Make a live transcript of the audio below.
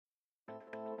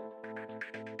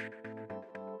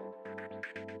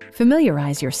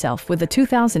Familiarize yourself with the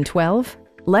 2012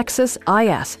 Lexus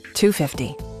IS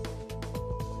 250.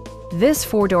 This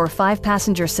four-door,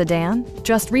 five-passenger sedan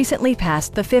just recently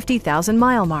passed the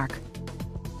 50,000-mile mark.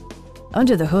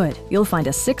 Under the hood, you'll find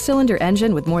a six-cylinder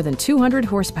engine with more than 200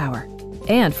 horsepower.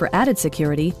 And for added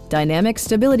security, dynamic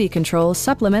stability control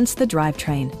supplements the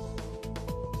drivetrain.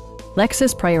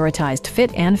 Lexus prioritized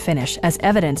fit and finish as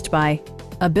evidenced by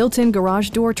a built-in garage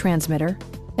door transmitter,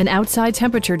 an outside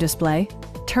temperature display,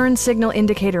 turn signal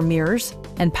indicator mirrors,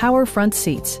 and power front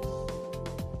seats.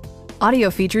 Audio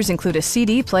features include a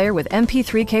CD player with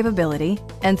MP3 capability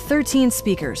and 13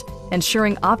 speakers,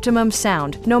 ensuring optimum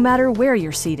sound no matter where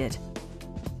you're seated.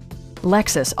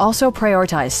 Lexus also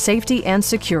prioritized safety and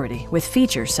security with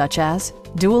features such as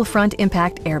dual front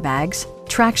impact airbags,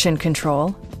 traction control,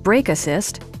 brake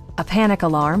assist, a panic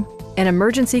alarm, an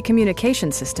emergency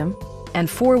communication system, and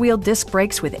four-wheel disc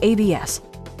brakes with ABS.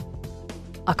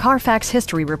 A Carfax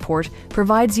history report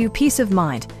provides you peace of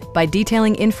mind by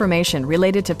detailing information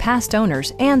related to past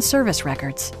owners and service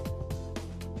records.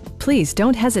 Please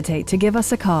don't hesitate to give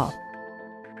us a call.